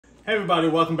Hey everybody,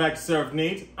 welcome back to Serve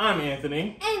Neat. I'm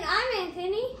Anthony. And I'm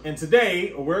Anthony. And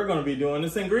today, we're going to be doing the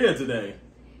sangria today.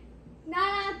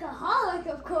 Non-alcoholic,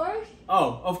 of course.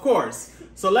 Oh, of course.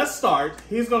 So let's start.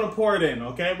 He's going to pour it in,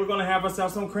 okay? We're going to have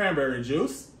ourselves some cranberry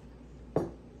juice.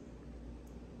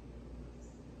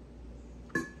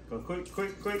 Go quick.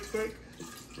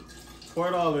 Pour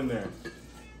it all in there.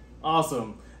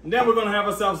 Awesome. And then we're going to have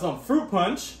ourselves some fruit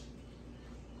punch.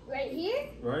 Right here?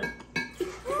 Right.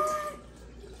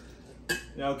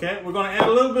 Okay, we're going to add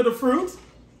a little bit of fruit.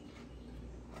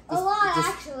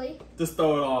 Actually. Just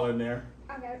throw it all in there.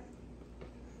 Okay.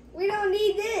 We don't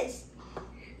need this.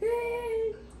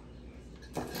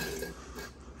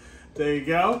 There you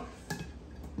go.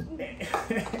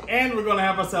 And we're going to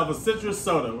have ourselves a citrus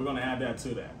soda. We're going to add that to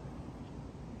that.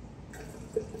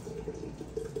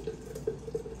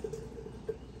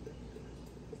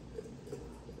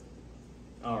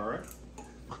 All right.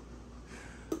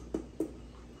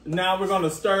 Now we're going to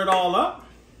stir it all up.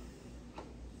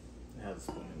 I have a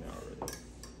spoon in there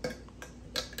already.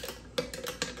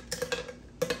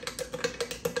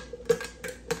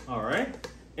 All right.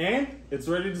 And it's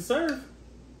ready to serve.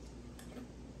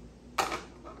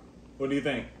 What do you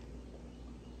think?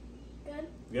 Good.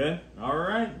 Good? All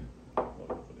right.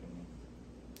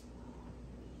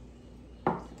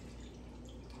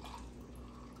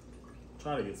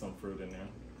 Try to get some fruit in there.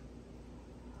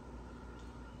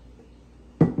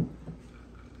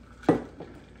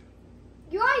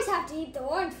 You always have to eat the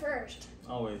orange first.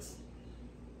 Always.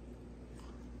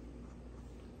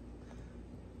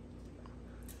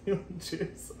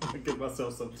 Cheers. I'm gonna get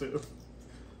myself some too.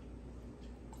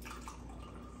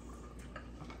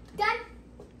 Done.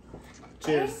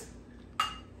 Cheers.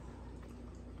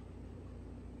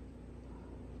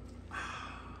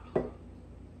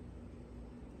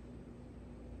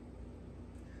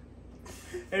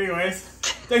 Anyways,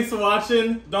 thanks for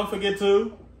watching. Don't forget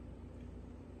to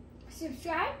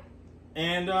Subscribe.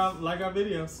 and like our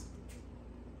videos.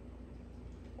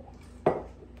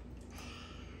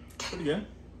 Pretty good.